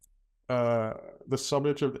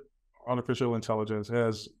subject of artificial intelligence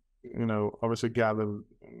has, obviously gathered,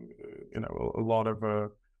 a lot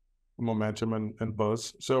of momentum and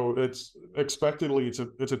buzz. So it's expectedly, it's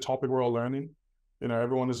a topic we're all learning.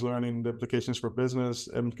 Everyone is learning the implications for business,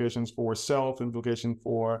 implications for self, implications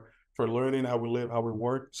for learning how we live, how we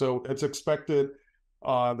work. So it's expected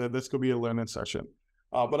that this could be a learning session.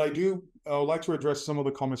 But I would like to address some of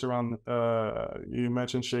the comments around, you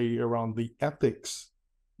mentioned, Shay, around the ethics.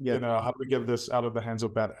 Yeah. How do we get this out of the hands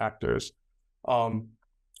of bad actors?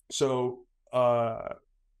 So I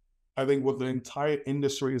think what the entire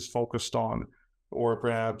industry is focused on, or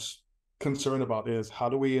perhaps concerned about, is how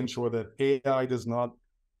do we ensure that AI does not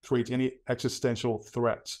create any existential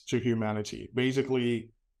threats to humanity?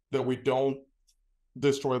 Basically, that we don't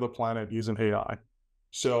destroy the planet using AI.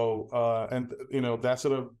 So, that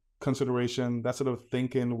sort of consideration, that sort of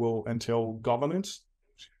thinking will entail governance.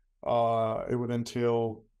 It would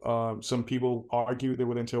entail some people argue they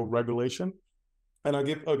would entail regulation. And I'll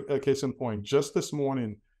give a case in point. Just this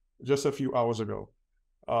morning, just a few hours ago,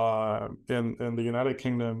 in the United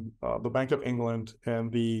Kingdom, the Bank of England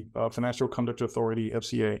and the Financial Conduct Authority,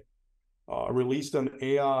 FCA, released an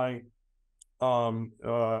AI,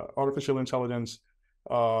 artificial intelligence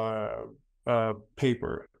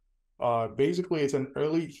paper. Basically, it's an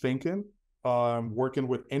early thinking, working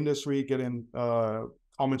with industry, getting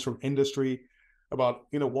comments from industry about,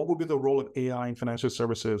 what would be the role of AI in financial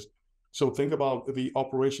services. So think about the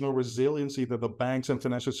operational resiliency that the banks and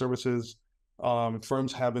financial services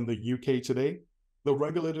firms have in the UK today. The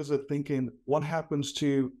regulators are thinking, what happens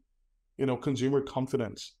to, consumer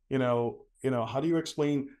confidence? How do you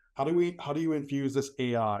explain? How do you infuse this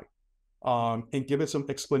AI and give it some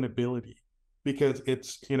explainability? Because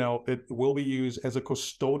it's, it will be used as a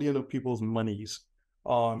custodian of people's monies.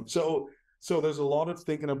 So there's a lot of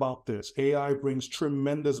thinking about this. AI brings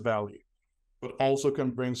tremendous value, but also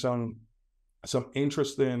can bring some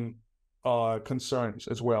interesting concerns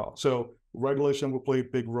as well. So regulation will play a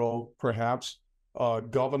big role, perhaps.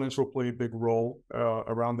 Governance will play a big role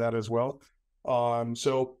around that as well.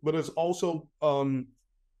 But there's also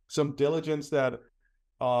some diligence that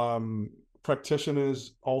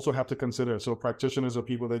practitioners also have to consider. So practitioners are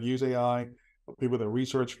people that use AI, people that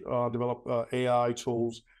research, develop AI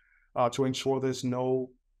tools to ensure there's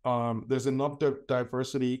enough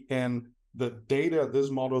diversity in the data these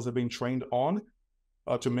models are being trained on,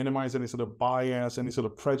 to minimize any sort of bias, any sort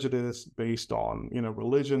of prejudice based on,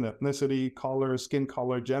 religion, ethnicity, color, skin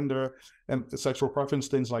color, gender, and sexual preference,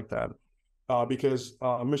 things like that. Because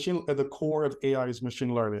at the core of AI is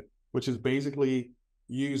machine learning, which is basically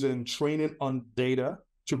using training on data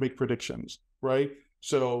to make predictions, right?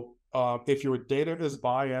 So if your data is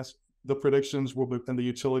biased, the predictions will be, and the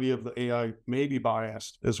utility of the AI may be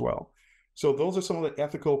biased as well. So those are some of the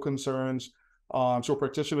ethical concerns. So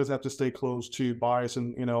practitioners have to stay close to bias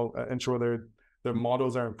and, ensure their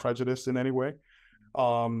models aren't prejudiced in any way.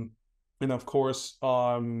 And of course,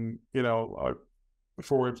 for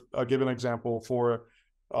a given example, for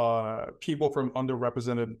people from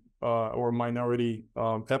underrepresented or minority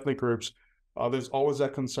ethnic groups, there's always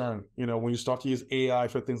that concern. When you start to use AI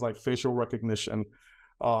for things like facial recognition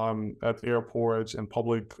at airports and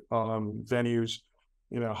public venues,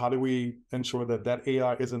 how do we ensure that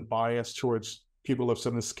AI isn't biased towards people of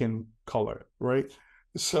certain skin color, right?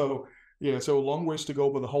 So long ways to go,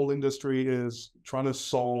 but the whole industry is trying to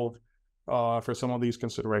solve for some of these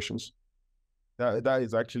considerations. That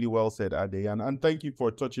is actually well said, Ade, and thank you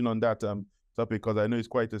for touching on that topic, because I know it's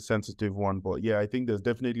quite a sensitive one. But yeah, I think there's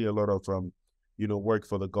definitely a lot of work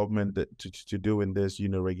for the government to do in this,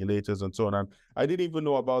 regulators and so on. And I didn't even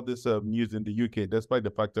know about this news in the UK, despite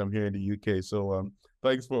the fact I'm here in the UK. So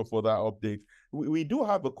thanks for that update. We do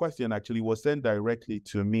have a question, actually, was sent directly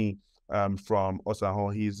to me from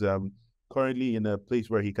Osaho. He's currently in a place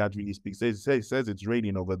where he can't really speak. He says it's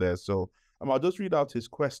raining over there. So I'll just read out his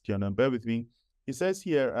question, and bear with me. He says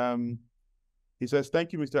here,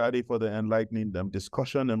 thank you, Mr. Ade, for the enlightening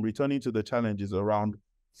discussion and returning to the challenges around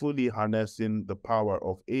fully harnessing the power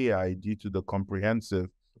of AI due to the comprehensive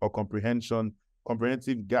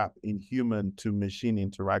gap in human to machine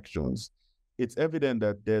interactions. It's evident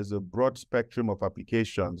that there's a broad spectrum of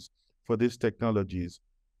applications for these technologies.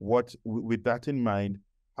 With that in mind,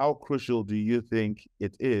 how crucial do you think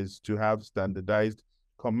it is to have standardized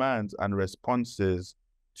commands and responses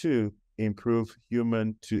to improve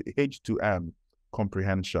human to H2M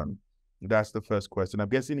comprehension? That's the first question. I'm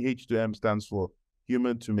guessing H2M stands for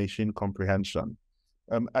human to machine comprehension.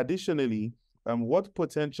 Additionally, what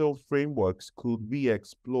potential frameworks could we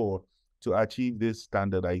explore to achieve this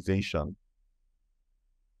standardization?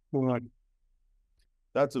 Well,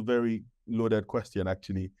 that's a very loaded question,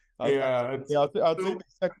 actually. I'll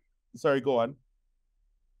take sorry, go on.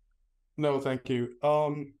 No, thank you.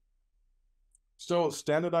 So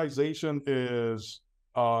standardization is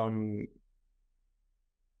an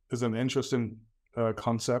interesting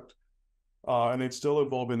concept, and it's still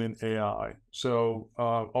evolving in AI. So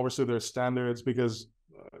obviously there's standards, because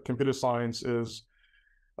computer science is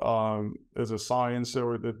a science,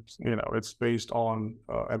 or it's based on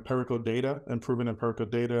empirical data and proven empirical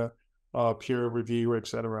data, peer review,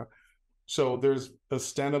 etc. So there's a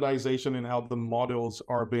standardization in how the models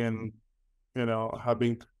are being, have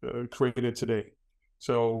been created today.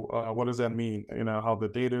 So what does that mean? How the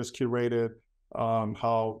data is curated,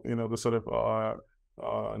 how the sort of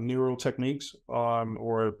neural techniques,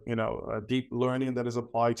 or deep learning that is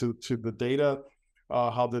applied to the data,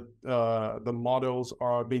 how the models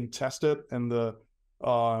are being tested, and the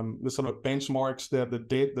the sort of benchmarks that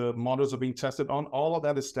the models are being tested on, all of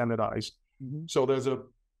that is standardized. So there's a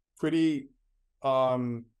pretty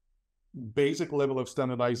basic level of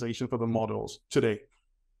standardization for the models today.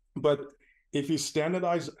 But if you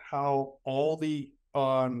standardize how all the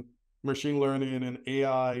machine learning and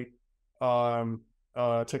AI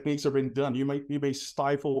techniques are being done, you may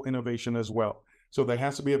stifle innovation as well. So there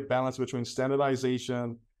has to be a balance between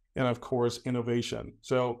standardization and, of course, innovation.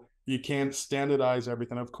 So you can't standardize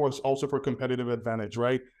everything. Of course, also for competitive advantage,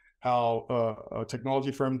 right? How a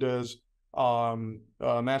technology firm does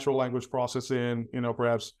natural language processing,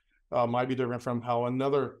 perhaps might be different from how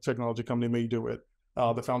another technology company may do it.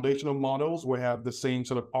 The foundational models will have the same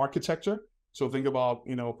sort of architecture. So think about,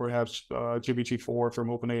 perhaps GPT-4 from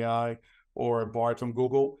OpenAI or BART from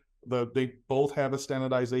Google. They both have a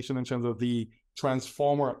standardization in terms of the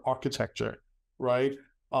transformer architecture, right?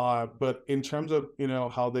 But in terms of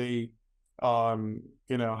how they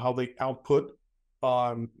output,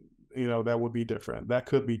 that would be different. That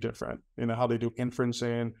could be different. How they do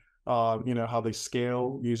inferencing, how they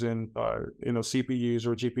scale using CPUs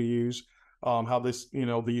or GPUs. How this,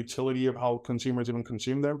 the utility of how consumers even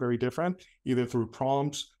consume them, very different, either through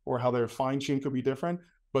prompts or how they're fine-tuned could be different,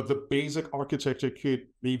 but the basic architecture could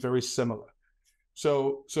be very similar.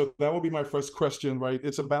 So that would be my first question, right?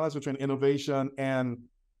 It's a balance between innovation and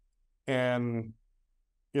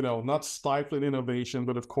not stifling innovation,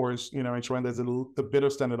 but of course, ensuring there's a bit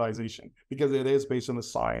of standardization because it is based on the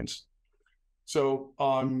science. So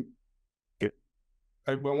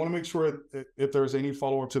I want to make sure if there's any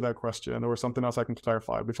follow-up to that question or something else I can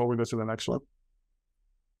clarify before we go to the next one.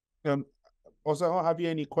 Also, have you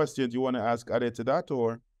any questions you want to ask added to that?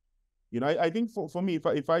 Or, I think for me,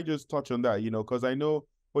 if I just touch on that, because I know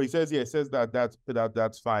what he says here, says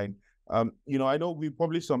that's fine. I know we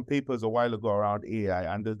published some papers a while ago around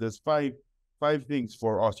AI, and there's five things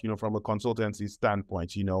for us, from a consultancy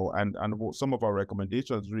standpoint, and some of our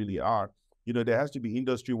recommendations really are, there has to be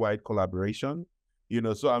industry-wide collaboration.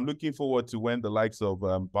 So I'm looking forward to when the likes of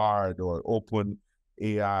BARD or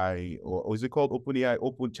OpenAI, or is it called OpenAI,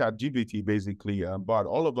 Open Chat GPT, basically, BARD,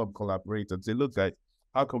 all of them collaborate and say, look, guys,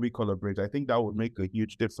 how can we collaborate? I think that would make a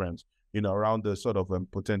huge difference, around the sort of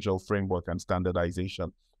potential framework and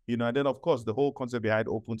standardization. And then, of course, the whole concept behind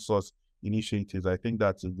open source initiatives, I think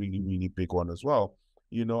that's a really, really big one as well.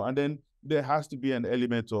 And then there has to be an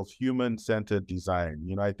element of human-centered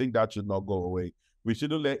design. I think that should not go away. We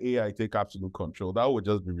shouldn't let AI take absolute control. That would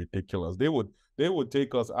just be ridiculous. They would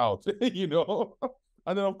take us out, And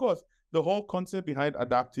then, of course, the whole concept behind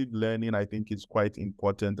adaptive learning, I think, is quite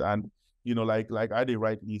important. And, like Ade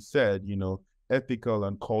rightly said, ethical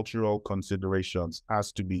and cultural considerations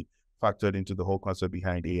has to be factored into the whole concept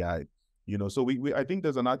behind AI. So I think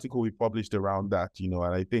there's an article we published around that, and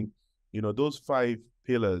I think, those 5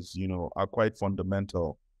 pillars, are quite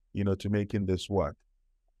fundamental, to making this work.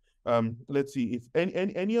 Let's see if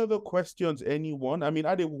any other questions, anyone. I mean,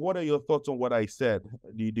 Ade, what are your thoughts on what I said?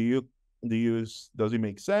 Does it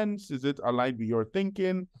make sense? Is it aligned with your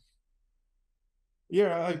thinking?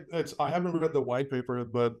 Yeah, I haven't read the white paper,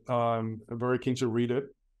 but I'm very keen to read it.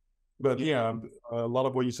 But yeah, a lot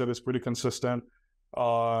of what you said is pretty consistent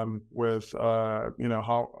with how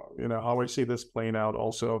I see this playing out.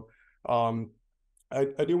 Also, I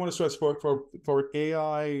do want to stress for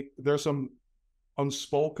AI, there's some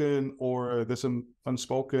unspoken or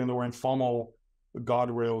informal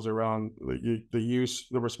guardrails around the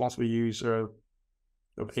responsible use of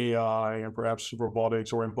AI and perhaps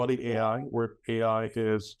robotics or embodied AI, where AI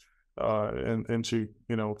is into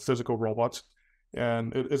physical robots,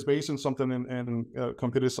 and it's based on something in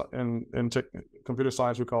computer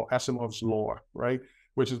science we call Asimov's law, right?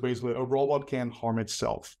 Which is basically a robot can't harm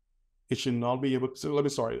itself. It should not be able to.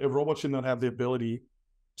 A robot should not have the ability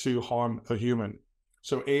to harm a human.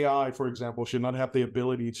 So AI, for example, should not have the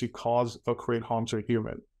ability to cause or create harm to a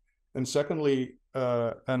human. And secondly,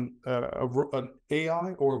 an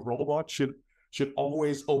AI or a robot should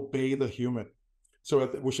always obey the human. So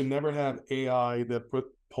we should never have AI that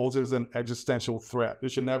poses an existential threat.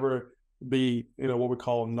 It should never be, what we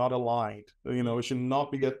call not aligned. It should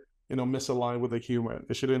not be misaligned with a human.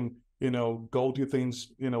 It shouldn't, go do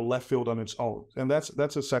things, left field on its own. And that's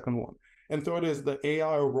the second one. And third is the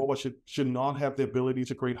AI or robot should not have the ability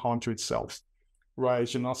to create harm to itself, right? It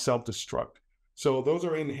should not self-destruct. So those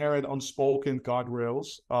are inherent unspoken guardrails,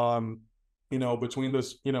 between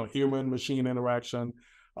this, human-machine interaction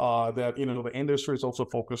that, the industry is also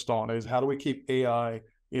focused on, is how do we keep AI,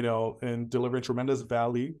 and delivering tremendous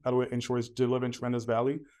value? How do we ensure it's delivering tremendous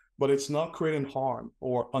value, but it's not creating harm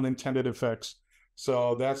or unintended effects?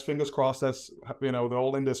 So that's fingers crossed. That's, the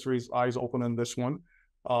whole industry's eyes open on this one.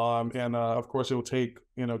 And of course, it will take,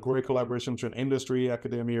 great collaboration between industry,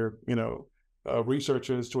 academia,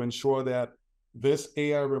 researchers to ensure that this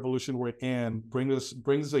AI revolution we're in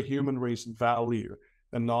brings the human race value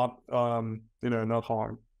and not, not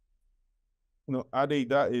harm. No, Ade,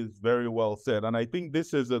 that is very well said. And I think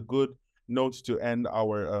this is a good note to end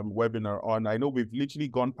our webinar on. I know we've literally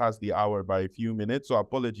gone past the hour by a few minutes, so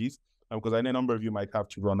apologies, because I know a number of you might have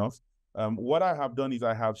to run off. What I have done is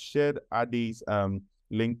I have shared Ade's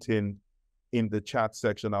LinkedIn in the chat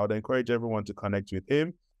section. I would encourage everyone to connect with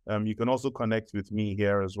him. You can also connect with me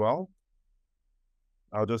here as well.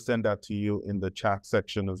 I'll just send that to you in the chat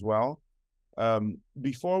section as well.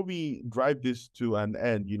 Before we drive this to an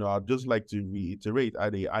end, I'd just like to reiterate,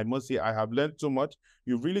 Ade, I must say I have learned so much.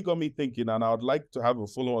 You've really got me thinking, and I would like to have a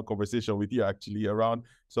follow-up conversation with you actually around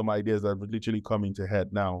some ideas that have literally come into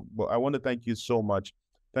head now. But I want to thank you so much.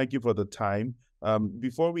 Thank you for the time.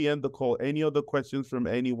 Before we end the call, any other questions from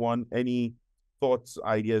anyone, any thoughts,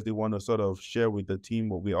 ideas they want to sort of share with the team,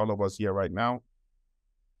 with all of us here right now?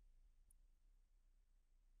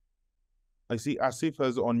 I see Asif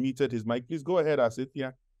has unmuted his mic. Please go ahead, Asif.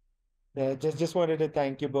 Yeah. Just wanted to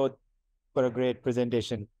thank you both for a great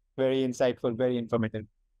presentation. Very insightful, very informative.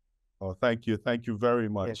 Oh, thank you. Thank you very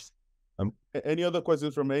much. Yes. Any other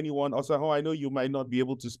questions from anyone? Osaho, I know you might not be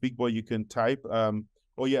able to speak, but you can type.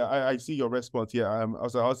 Oh yeah, I see your response here.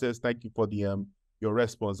 Osaho says thank you for the your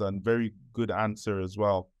response and very good answer as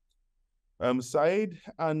well. Said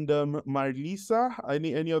and Marlisa,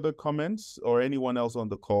 any other comments or anyone else on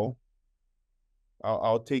the call?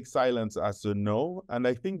 I'll take silence as a no. And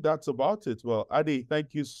I think that's about it. Well, Ade,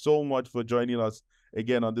 thank you so much for joining us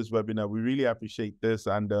again on this webinar. We really appreciate this.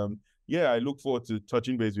 And yeah, I look forward to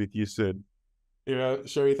touching base with you soon. Yeah,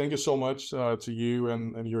 Sherry, thank you so much to you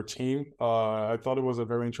and your team. I thought it was a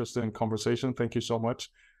very interesting conversation. Thank you so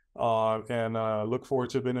much. And look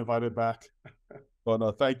forward to being invited back. Oh,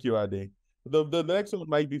 no, thank you, Ade. The next one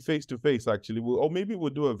might be face-to-face, actually. Or maybe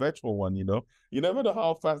we'll do a virtual one, You never know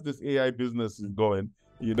how fast this AI business is going,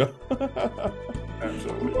 Absolutely.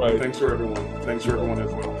 Right. Thanks for everyone. Thanks for everyone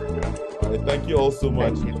as well. All right, thank you all so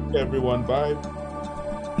much. Everyone, bye.